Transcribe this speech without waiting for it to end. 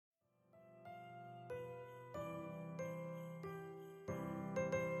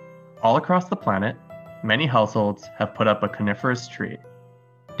All across the planet, many households have put up a coniferous tree,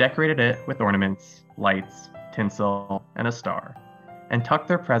 decorated it with ornaments, lights, tinsel, and a star, and tucked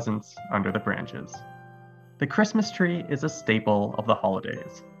their presents under the branches. The Christmas tree is a staple of the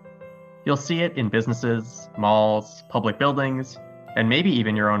holidays. You'll see it in businesses, malls, public buildings, and maybe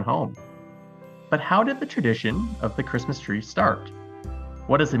even your own home. But how did the tradition of the Christmas tree start?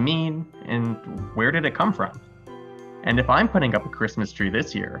 What does it mean, and where did it come from? And if I'm putting up a Christmas tree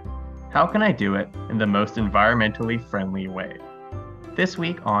this year, how can I do it in the most environmentally friendly way? This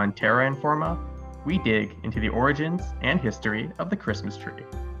week on Terra Informa, we dig into the origins and history of the Christmas tree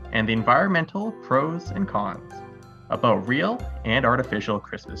and the environmental pros and cons about real and artificial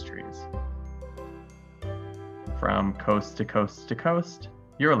Christmas trees. From coast to coast to coast,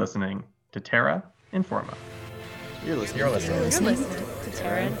 you're listening to Terra Informa. You're listening to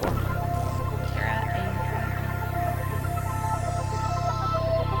Terra Informa.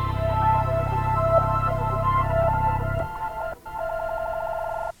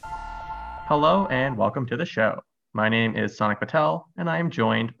 Hello and welcome to the show. My name is Sonic Patel and I am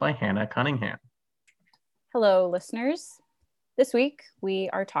joined by Hannah Cunningham. Hello, listeners. This week we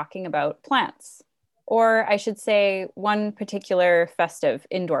are talking about plants, or I should say one particular festive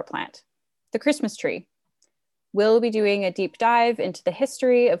indoor plant, the Christmas tree. We'll be doing a deep dive into the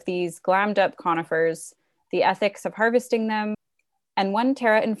history of these glammed up conifers, the ethics of harvesting them, and one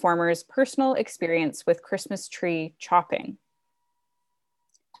Terra Informer's personal experience with Christmas tree chopping.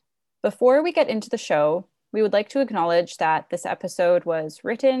 Before we get into the show, we would like to acknowledge that this episode was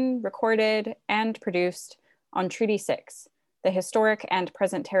written, recorded, and produced on Treaty 6, the historic and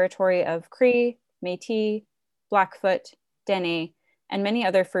present territory of Cree, Métis, Blackfoot, Dene, and many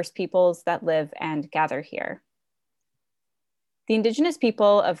other First Peoples that live and gather here. The Indigenous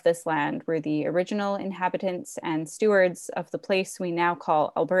people of this land were the original inhabitants and stewards of the place we now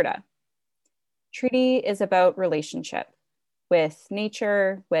call Alberta. Treaty is about relationship with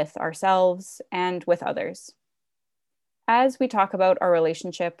nature, with ourselves, and with others. As we talk about our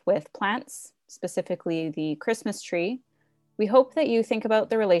relationship with plants, specifically the Christmas tree, we hope that you think about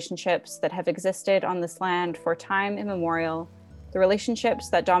the relationships that have existed on this land for time immemorial, the relationships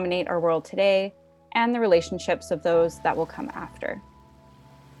that dominate our world today, and the relationships of those that will come after.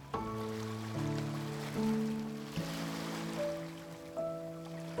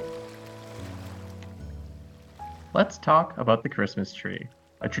 Let's talk about the Christmas tree,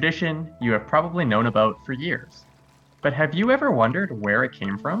 a tradition you have probably known about for years. But have you ever wondered where it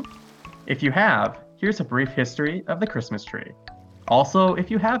came from? If you have, here's a brief history of the Christmas tree. Also,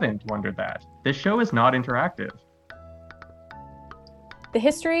 if you haven't wondered that, this show is not interactive. The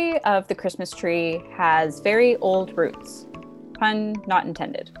history of the Christmas tree has very old roots, pun not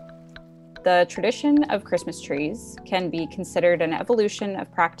intended. The tradition of Christmas trees can be considered an evolution of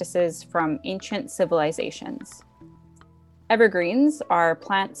practices from ancient civilizations. Evergreens are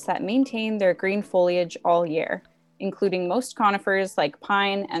plants that maintain their green foliage all year, including most conifers like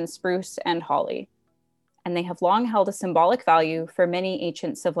pine and spruce and holly. And they have long held a symbolic value for many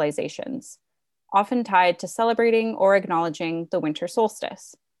ancient civilizations, often tied to celebrating or acknowledging the winter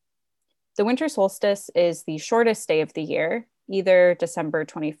solstice. The winter solstice is the shortest day of the year, either December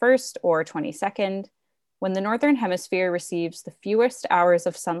 21st or 22nd, when the Northern Hemisphere receives the fewest hours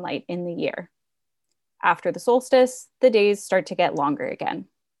of sunlight in the year. After the solstice, the days start to get longer again.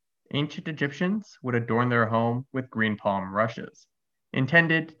 Ancient Egyptians would adorn their home with green palm rushes,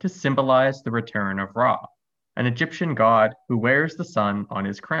 intended to symbolize the return of Ra, an Egyptian god who wears the sun on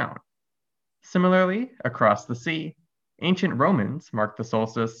his crown. Similarly, across the sea, ancient Romans marked the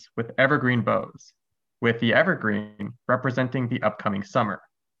solstice with evergreen boughs, with the evergreen representing the upcoming summer,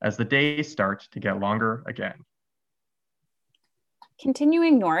 as the days start to get longer again.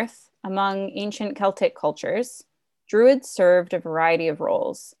 Continuing north, among ancient Celtic cultures, Druids served a variety of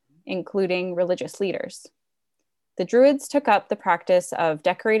roles, including religious leaders. The Druids took up the practice of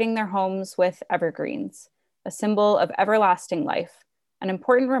decorating their homes with evergreens, a symbol of everlasting life, an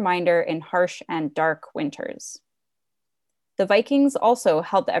important reminder in harsh and dark winters. The Vikings also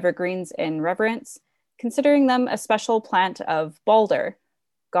held the evergreens in reverence, considering them a special plant of Balder,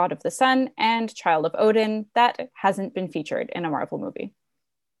 god of the sun and child of Odin, that hasn't been featured in a Marvel movie.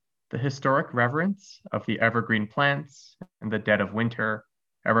 The historic reverence of the evergreen plants in the dead of winter,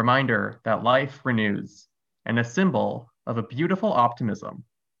 a reminder that life renews, and a symbol of a beautiful optimism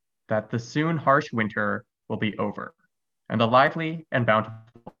that the soon harsh winter will be over, and the lively and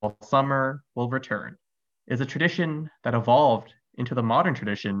bountiful summer will return, is a tradition that evolved into the modern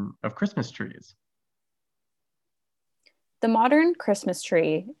tradition of Christmas trees. The modern Christmas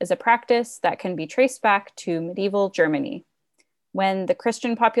tree is a practice that can be traced back to medieval Germany. when the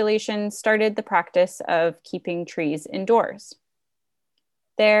Christian population started the practice of keeping trees indoors.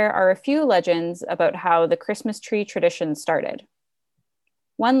 There are a few legends about how the Christmas tree tradition started.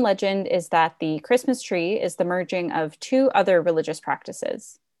 One legend is that the Christmas tree is the merging of two other religious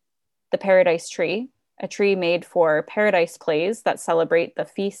practices. The paradise tree, a tree made for paradise plays that celebrate the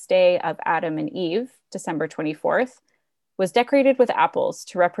feast day of Adam and Eve, December 24th, was decorated with apples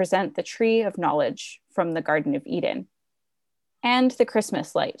to represent the tree of knowledge from the Garden of Eden. And the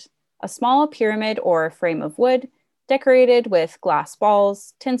Christmas light, a small pyramid or frame of wood decorated with glass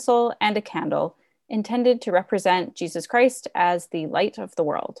balls, tinsel, and a candle, intended to represent Jesus Christ as the light of the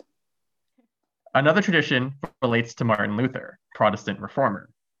world. Another tradition relates to Martin Luther, Protestant reformer.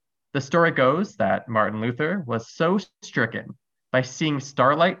 The story goes that Martin Luther was so stricken by seeing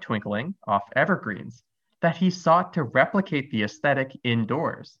starlight twinkling off evergreens that he sought to replicate the aesthetic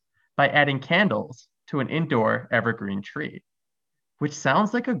indoors by adding candles to an indoor evergreen tree, which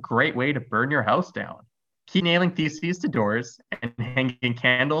sounds like a great way to burn your house down. Keep nailing theses to doors and hanging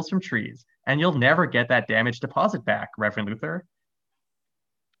candles from trees, and you'll never get that damaged deposit back, Reverend Luther.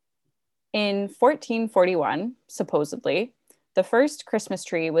 In 1441, supposedly, the first Christmas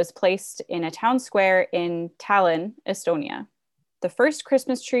tree was placed in a town square in Tallinn, Estonia. The first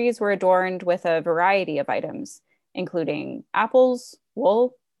Christmas trees were adorned with a variety of items, including apples,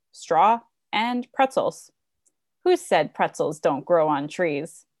 wool, straw, and pretzels. Who said pretzels don't grow on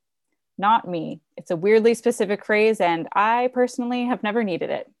trees? Not me. It's a weirdly specific phrase, and I personally have never needed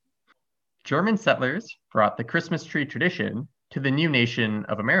it. German settlers brought the Christmas tree tradition to the new nation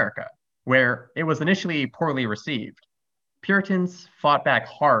of America, where it was initially poorly received. Puritans fought back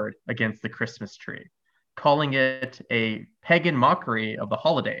hard against the Christmas tree, calling it a pagan mockery of the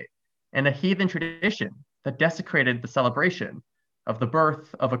holiday and a heathen tradition that desecrated the celebration of the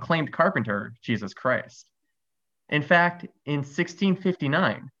birth of acclaimed carpenter, Jesus Christ. In fact, in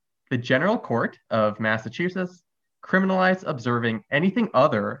 1659, the General Court of Massachusetts criminalized observing anything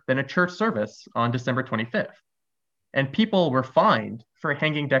other than a church service on December 25th, and people were fined for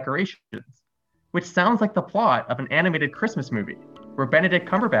hanging decorations, which sounds like the plot of an animated Christmas movie where Benedict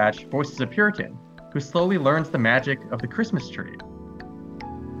Cumberbatch voices a Puritan who slowly learns the magic of the Christmas tree.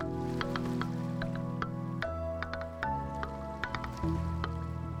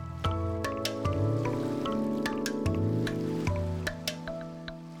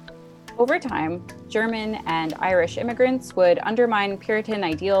 Over time, German and Irish immigrants would undermine Puritan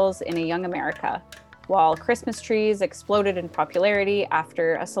ideals in a young America, while Christmas trees exploded in popularity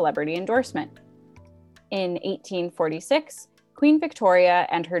after a celebrity endorsement. In 1846, Queen Victoria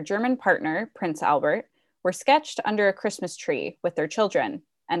and her German partner, Prince Albert, were sketched under a Christmas tree with their children,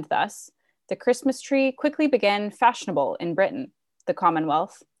 and thus, the Christmas tree quickly became fashionable in Britain, the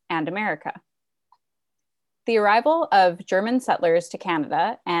Commonwealth, and America. The arrival of German settlers to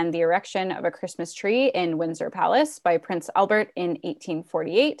Canada and the erection of a Christmas tree in Windsor Palace by Prince Albert in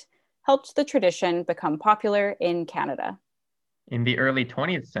 1848 helped the tradition become popular in Canada. In the early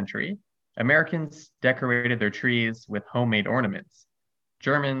 20th century, Americans decorated their trees with homemade ornaments.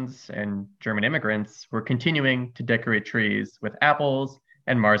 Germans and German immigrants were continuing to decorate trees with apples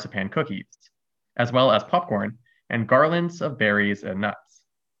and marzipan cookies, as well as popcorn and garlands of berries and nuts.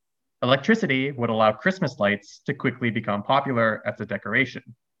 Electricity would allow Christmas lights to quickly become popular as a decoration,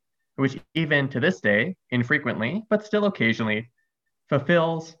 which even to this day, infrequently, but still occasionally,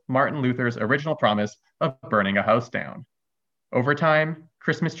 fulfills Martin Luther's original promise of burning a house down. Over time,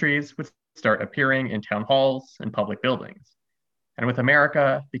 Christmas trees would start appearing in town halls and public buildings. And with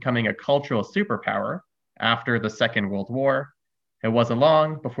America becoming a cultural superpower after the Second World War, it wasn't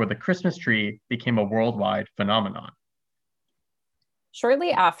long before the Christmas tree became a worldwide phenomenon.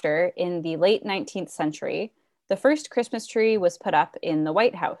 Shortly after, in the late 19th century, the first Christmas tree was put up in the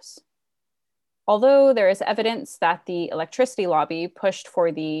White House. Although there is evidence that the electricity lobby pushed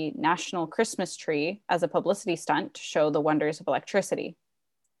for the national Christmas tree as a publicity stunt to show the wonders of electricity.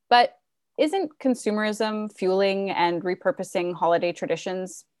 But isn't consumerism fueling and repurposing holiday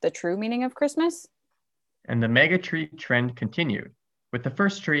traditions the true meaning of Christmas? And the mega tree trend continued, with the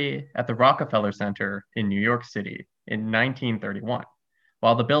first tree at the Rockefeller Center in New York City in 1931.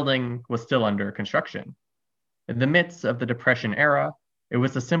 While the building was still under construction. In the midst of the Depression era, it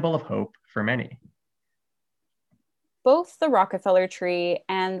was a symbol of hope for many. Both the Rockefeller tree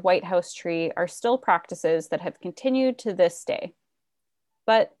and White House tree are still practices that have continued to this day.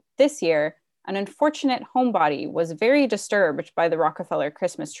 But this year, an unfortunate homebody was very disturbed by the Rockefeller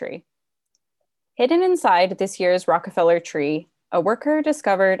Christmas tree. Hidden inside this year's Rockefeller tree, a worker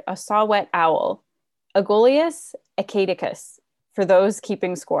discovered a saw-whet owl, Aegolius acaticus, for those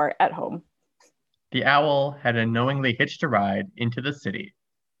keeping score at home. The owl had unknowingly hitched a ride into the city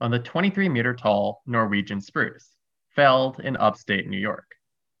on the 23-meter tall Norwegian spruce, felled in upstate New York.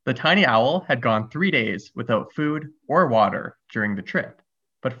 The tiny owl had gone 3 days without food or water during the trip,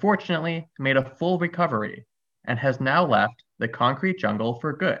 but fortunately made a full recovery and has now left the concrete jungle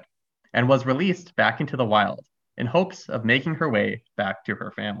for good and was released back into the wild in hopes of making her way back to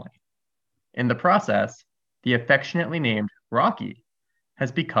her family. In the process, the affectionately named Rocky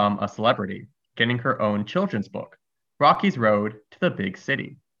has become a celebrity, getting her own children's book, Rocky's Road to the Big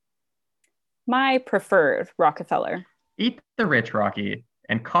City. My preferred Rockefeller. Eat the rich, Rocky,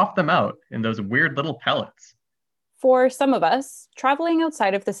 and cough them out in those weird little pellets. For some of us, traveling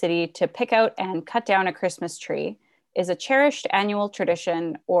outside of the city to pick out and cut down a Christmas tree is a cherished annual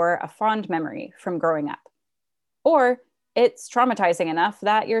tradition or a fond memory from growing up. Or it's traumatizing enough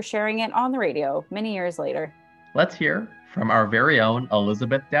that you're sharing it on the radio many years later. Let's hear from our very own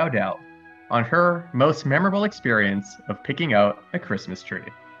Elizabeth Dowdell on her most memorable experience of picking out a Christmas tree.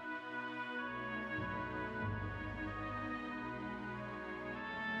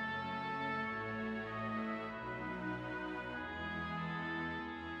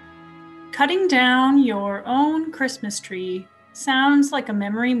 Cutting down your own Christmas tree sounds like a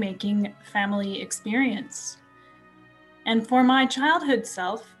memory-making family experience. And for my childhood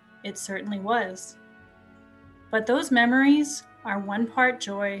self, it certainly was. But those memories are one part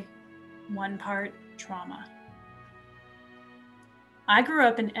joy, one part trauma. I grew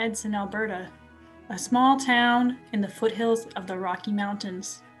up in Edson, Alberta, a small town in the foothills of the Rocky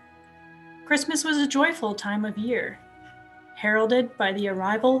Mountains. Christmas was a joyful time of year, heralded by the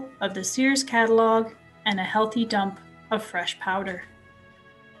arrival of the Sears catalog and a healthy dump of fresh powder.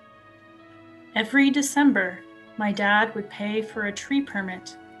 Every December, my dad would pay for a tree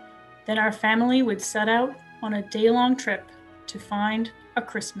permit. Then our family would set out on a day-long trip to find a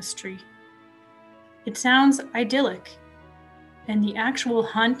Christmas tree. It sounds idyllic, and the actual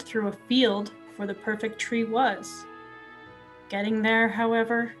hunt through a field for the perfect tree was. Getting there,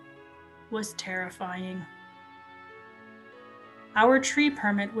 however, was terrifying. Our tree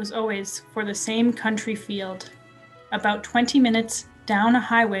permit was always for the same country field, about 20 minutes down a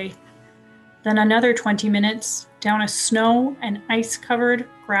highway, then another 20 minutes down a snow and ice-covered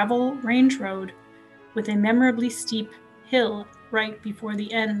gravel range road with a memorably steep hill right before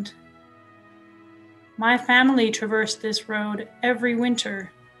the end. My family traversed this road every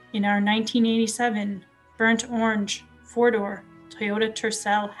winter in our 1987 burnt orange four-door Toyota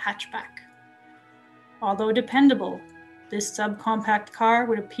Tercel hatchback. Although dependable, this subcompact car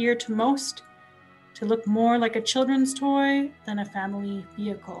would appear to most to look more like a children's toy than a family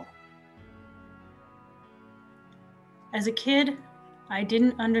vehicle. As a kid, I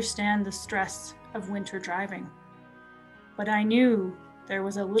didn't understand the stress of winter driving, but I knew there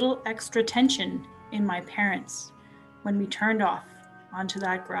was a little extra tension in my parents when we turned off onto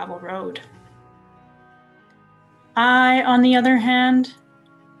that gravel road. I, on the other hand,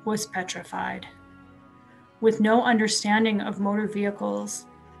 was petrified. With no understanding of motor vehicles,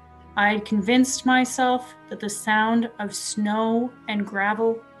 I had convinced myself that the sound of snow and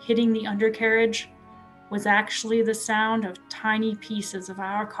gravel hitting the undercarriage was actually the sound of tiny pieces of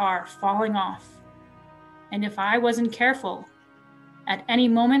our car falling off. And if I wasn't careful, at any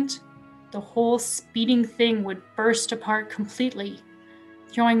moment, the whole speeding thing would burst apart completely,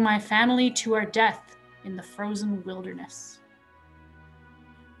 throwing my family to our death in the frozen wilderness.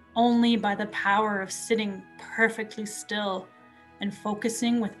 Only by the power of sitting perfectly still and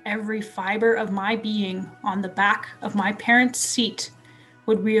focusing with every fiber of my being on the back of my parents' seat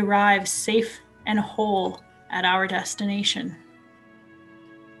would we arrive safe and whole at our destination.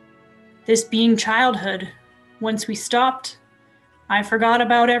 This being childhood, once we stopped, I forgot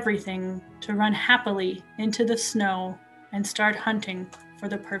about everything to run happily into the snow and start hunting for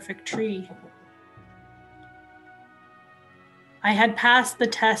the perfect tree. I had passed the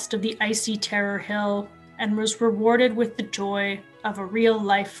test of the icy terror hill and was rewarded with the joy of a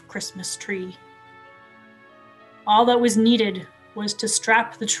real-life Christmas tree. All that was needed was to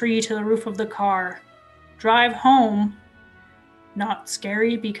strap the tree to the roof of the car, drive home, not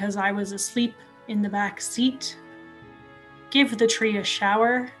scary because I was asleep in the back seat, give the tree a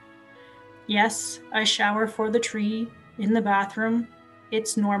shower. Yes, a shower for the tree in the bathroom.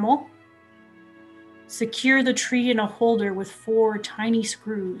 It's normal. Secure the tree in a holder with 4 tiny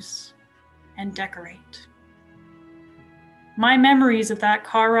screws and decorate. My memories of that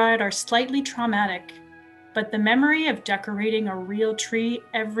car ride are slightly traumatic, but the memory of decorating a real tree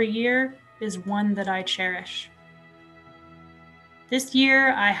every year is one that I cherish. This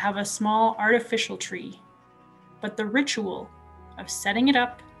year, I have a small artificial tree, but the ritual of setting it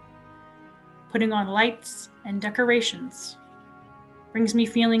up, putting on lights and decorations brings me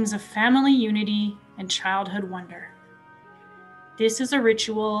feelings of family unity and childhood wonder. This is a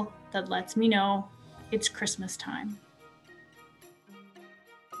ritual that lets me know it's Christmas time.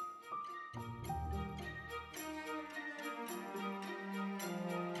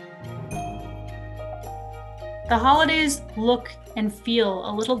 The holidays look and feel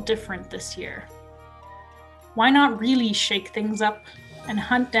a little different this year. Why not really shake things up and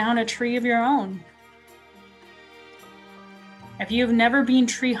hunt down a tree of your own? If you have never been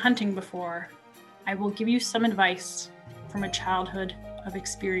tree hunting before, I will give you some advice from a childhood of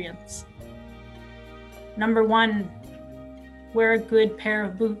experience. Number 1, wear a good pair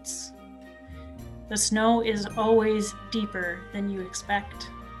of boots. The snow is always deeper than you expect.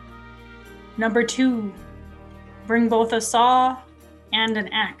 Number 2, bring both a saw and an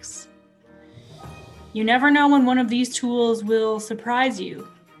axe. You never know when one of these tools will surprise you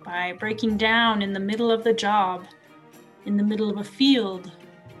by breaking down in the middle of the job, in the middle of a field,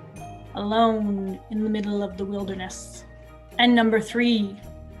 alone in the middle of the wilderness. And number 3,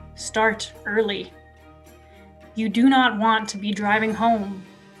 start early. You do not want to be driving home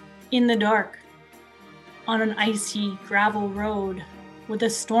in the dark on an icy gravel road with a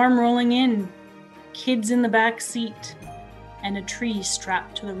storm rolling in, kids in the back seat, and a tree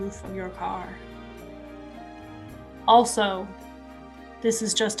strapped to the roof of your car. Also, this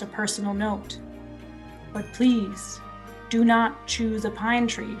is just a personal note, but please do not choose a pine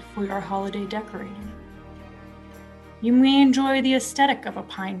tree for your holiday decorating. You may enjoy the aesthetic of a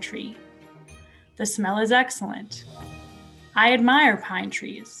pine tree. The smell is excellent. I admire pine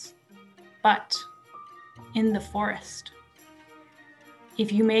trees, but in the forest.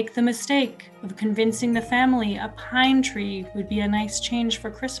 If you make the mistake of convincing the family a pine tree would be a nice change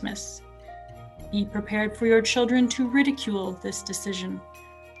for Christmas, be prepared for your children to ridicule this decision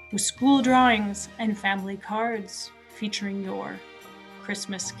with school drawings and family cards featuring your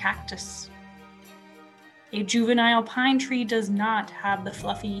Christmas cactus. A juvenile pine tree does not have the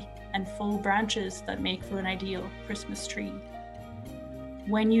fluffy and full branches that make for an ideal Christmas tree.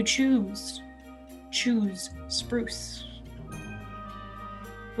 When you choose spruce.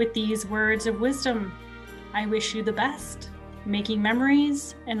 With these words of wisdom, I wish you the best, making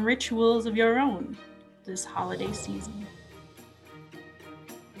memories and rituals of your own this holiday season.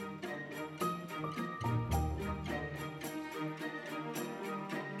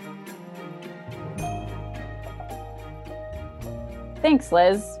 Thanks,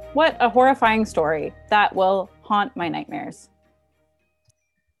 Liz. What a horrifying story that will haunt my nightmares.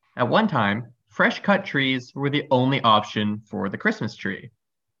 At one time, fresh-cut trees were the only option for the Christmas tree.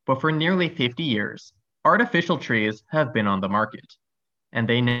 But for nearly 50 years, artificial trees have been on the market, and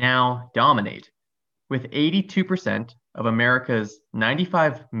they now dominate, with 82% of America's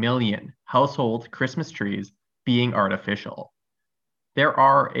 95 million household Christmas trees being artificial. There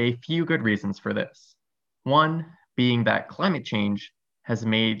are a few good reasons for this. One being that climate change has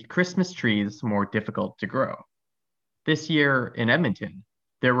made Christmas trees more difficult to grow. This year in Edmonton,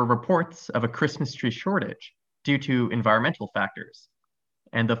 there were reports of a Christmas tree shortage due to environmental factors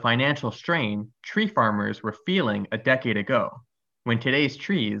and the financial strain tree farmers were feeling a decade ago when today's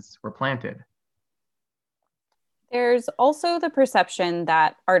trees were planted. There's also the perception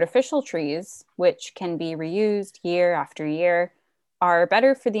that artificial trees, which can be reused year after year, are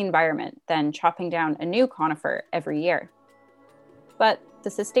better for the environment than chopping down a new conifer every year. But the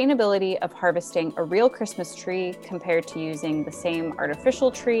sustainability of harvesting a real Christmas tree compared to using the same artificial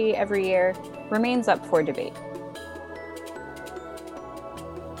tree every year remains up for debate.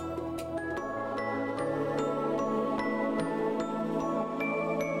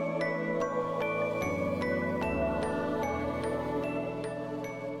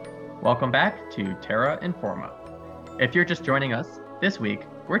 Welcome back to Terra Informa. If you're just joining us, this week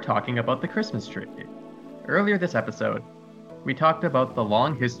we're talking about the Christmas tree. Earlier this episode, we talked about the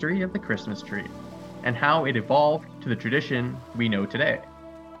long history of the Christmas tree and how it evolved to the tradition we know today.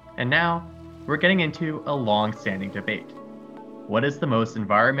 And now we're getting into a long-standing debate. What is the most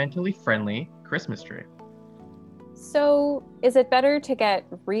environmentally friendly Christmas tree? So, is it better to get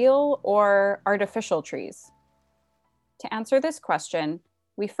real or artificial trees? To answer this question,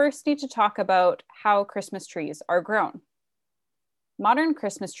 we first need to talk about how Christmas trees are grown. Modern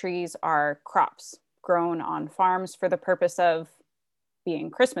Christmas trees are crops grown on farms for the purpose of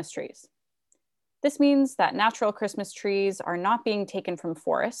being Christmas trees. This means that natural Christmas trees are not being taken from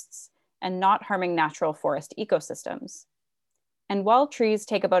forests and not harming natural forest ecosystems. And while trees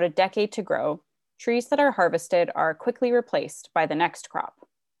take about a decade to grow, trees that are harvested are quickly replaced by the next crop.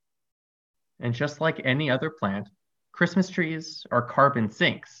 And just like any other plant, Christmas trees are carbon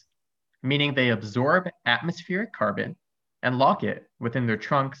sinks. meaning they absorb atmospheric carbon and lock it within their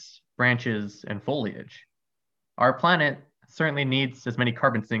trunks, branches, and foliage. Our planet certainly needs as many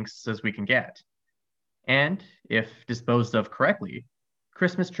carbon sinks as we can get. And if disposed of correctly,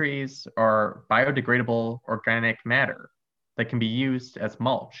 Christmas trees are biodegradable organic matter that can be used as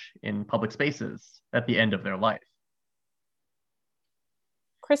mulch in public spaces at the end of their life.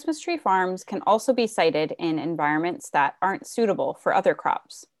 Christmas tree farms can also be sited in environments that aren't suitable for other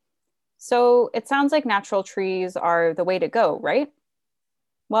crops. So it sounds like natural trees are the way to go, right?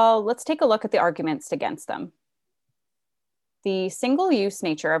 Well, let's take a look at the arguments against them. The single-use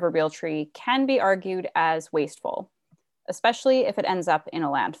nature of a real tree can be argued as wasteful, especially if it ends up in a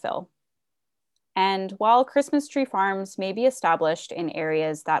landfill. And while Christmas tree farms may be established in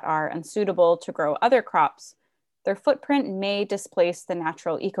areas that are unsuitable to grow other crops, their footprint may displace the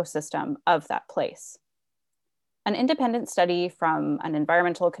natural ecosystem of that place. An independent study from an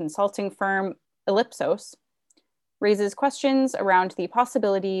environmental consulting firm, Ellipsos, raises questions around the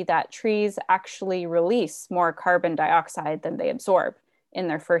possibility that trees actually release more carbon dioxide than they absorb in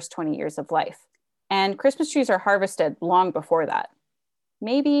their first 20 years of life. And Christmas trees are harvested long before that.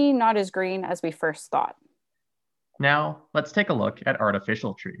 Maybe not as green as we first thought. Now, let's take a look at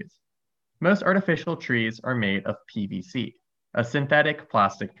artificial trees. Most artificial trees are made of PVC, a synthetic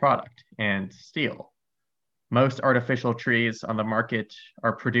plastic product, and steel. Most artificial trees on the market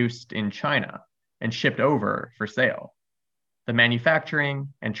are produced in China and shipped over for sale. The manufacturing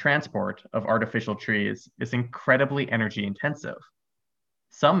and transport of artificial trees is incredibly energy intensive.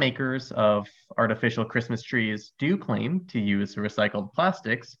 Some makers of artificial Christmas trees do claim to use recycled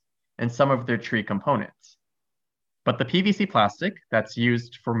plastics in some of their tree components. But the PVC plastic that's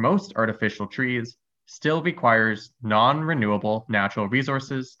used for most artificial trees still requires non-renewable natural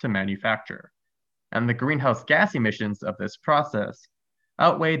resources to manufacture, and the greenhouse gas emissions of this process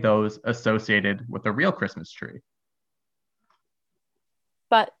outweigh those associated with a real Christmas tree.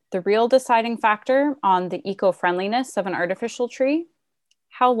 But the real deciding factor on the eco-friendliness of an artificial tree,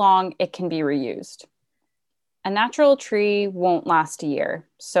 how long it can be reused. A natural tree won't last a year,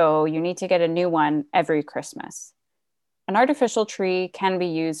 so you need to get a new one every Christmas. An artificial tree can be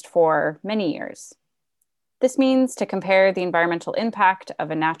used for many years. This means to compare the environmental impact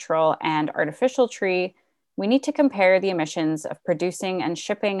of a natural and artificial tree, we need to compare the emissions of producing and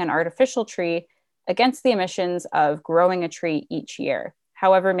shipping an artificial tree against the emissions of growing a tree each year,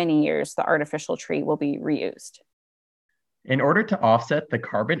 however many years the artificial tree will be reused. In order to offset the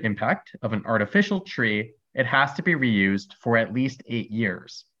carbon impact of an artificial tree, it has to be reused for at least 8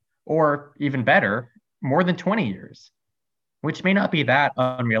 years, or even better, more than 20 years, which may not be that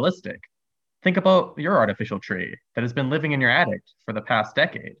unrealistic. Think about your artificial tree that has been living in your attic for the past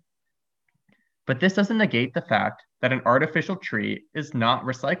decade. But this doesn't negate the fact that an artificial tree is not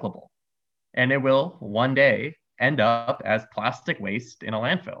recyclable, and it will one day end up as plastic waste in a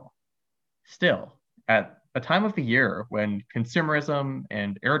landfill. Still, at a time of the year when consumerism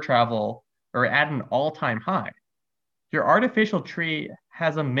and air travel are at an all-time high, your artificial tree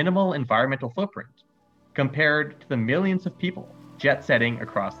has a minimal environmental footprint compared to the millions of people jet-setting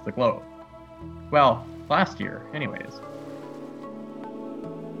across the globe. Well, last year, anyways.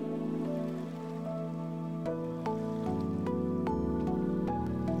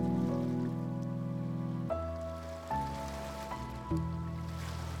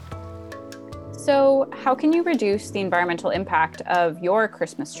 So, how can you reduce the environmental impact of your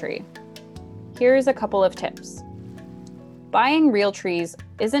Christmas tree? Here's a couple of tips. Buying real trees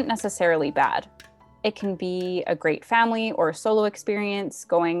isn't necessarily bad. It can be a great family or solo experience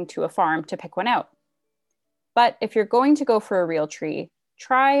going to a farm to pick one out. But if you're going to go for a real tree,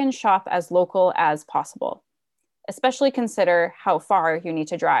 try and shop as local as possible. Especially consider how far you need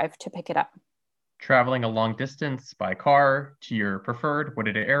to drive to pick it up. Traveling a long distance by car to your preferred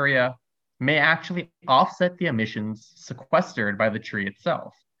wooded area may actually offset the emissions sequestered by the tree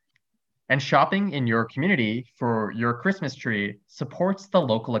itself. And shopping in your community for your Christmas tree supports the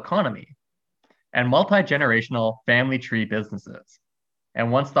local economy and multi-generational family tree businesses.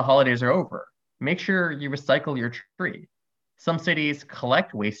 And once the holidays are over, make sure you recycle your tree. Some cities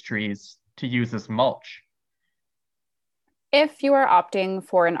collect waste trees to use as mulch. If you are opting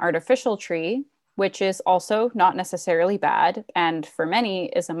for an artificial tree, which is also not necessarily bad, and for many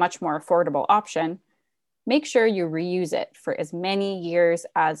is a much more affordable option, make sure you reuse it for as many years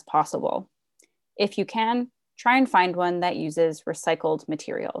as possible. If you can, try and find one that uses recycled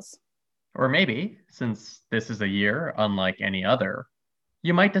materials. Or maybe, since this is a year unlike any other,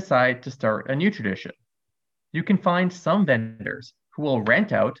 you might decide to start a new tradition. You can find some vendors who will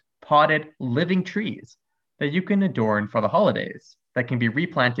rent out potted living trees that you can adorn for the holidays that can be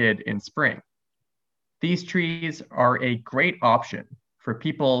replanted in spring. These trees are a great option for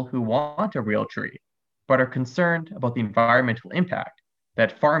people who want a real tree, but are concerned about the environmental impact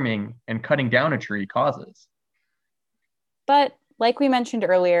that farming and cutting down a tree causes. But like we mentioned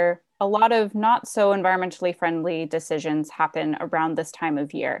earlier, a lot of not so environmentally friendly decisions happen around this time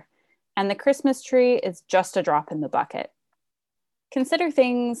of year, and the Christmas tree is just a drop in the bucket. Consider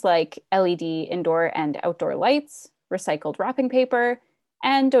things like LED indoor and outdoor lights, recycled wrapping paper,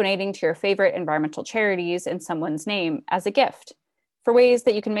 and donating to your favorite environmental charities in someone's name as a gift for ways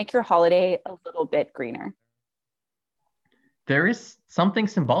that you can make your holiday a little bit greener. There is something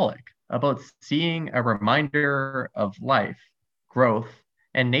symbolic about seeing a reminder of life, growth,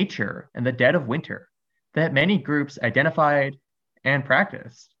 and nature in the dead of winter that many groups identified and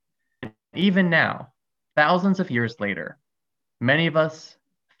practiced. Even now, thousands of years later, many of us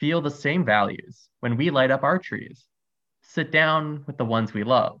feel the same values when we light up our trees, sit down with the ones we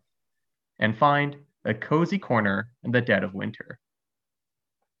love, and find a cozy corner in the dead of winter.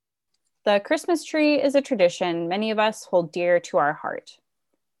 The Christmas tree is a tradition many of us hold dear to our heart.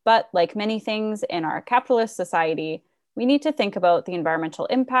 But like many things in our capitalist society, we need to think about the environmental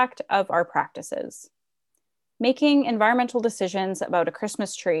impact of our practices. Making environmental decisions about a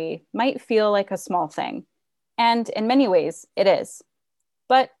Christmas tree might feel like a small thing, and in many ways it is.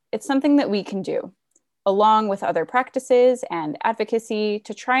 But it's something that we can do, along with other practices and advocacy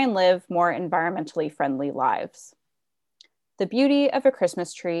to try and live more environmentally friendly lives. The beauty of a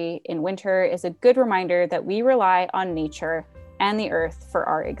Christmas tree in winter is a good reminder that we rely on nature and the earth for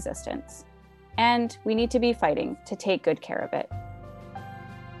our existence. And we need to be fighting to take good care of it.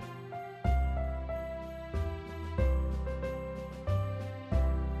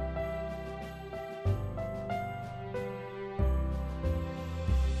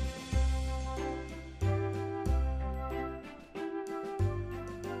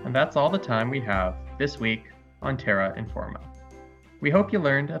 And that's all the time we have this week on Terra Informa. We hope you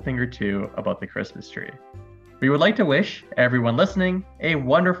learned a thing or two about the Christmas tree. We would like to wish everyone listening a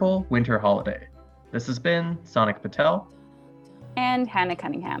wonderful winter holiday. This has been Sonic Patel and Hannah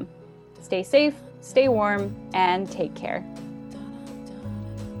Cunningham. Stay safe, stay warm, and take care.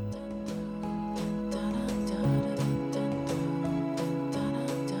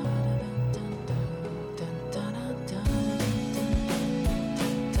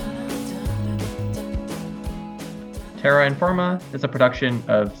 Terra Informa is a production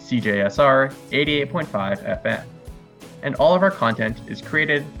of CJSR 88.5 FM, and all of our content is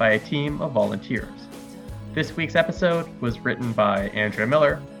created by a team of volunteers. This week's episode was written by Andrea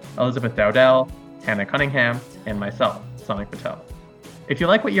Miller, Elizabeth Dowdell, Hannah Cunningham, and myself, Sonic Patel. If you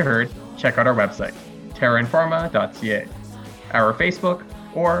like what you heard, check out our website, terrainforma.ca, our Facebook,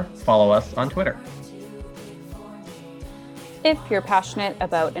 or follow us on Twitter. If you're passionate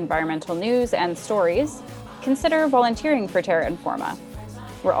about environmental news and stories, consider volunteering for Terra Informa.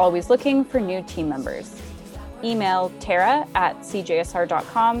 We're always looking for new team members. Email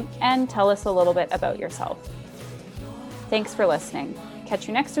terra@cjsr.com and tell us a little bit about yourself. Thanks for listening. Catch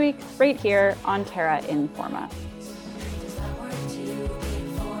you next week right here on Terra Informa.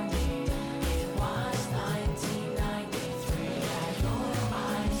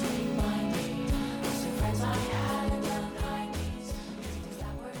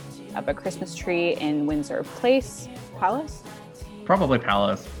 Up a Christmas tree in Windsor Palace? Probably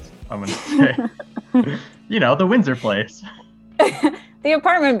Palace, I'm gonna say. You know, the Windsor place. The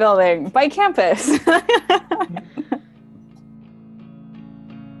apartment building by campus.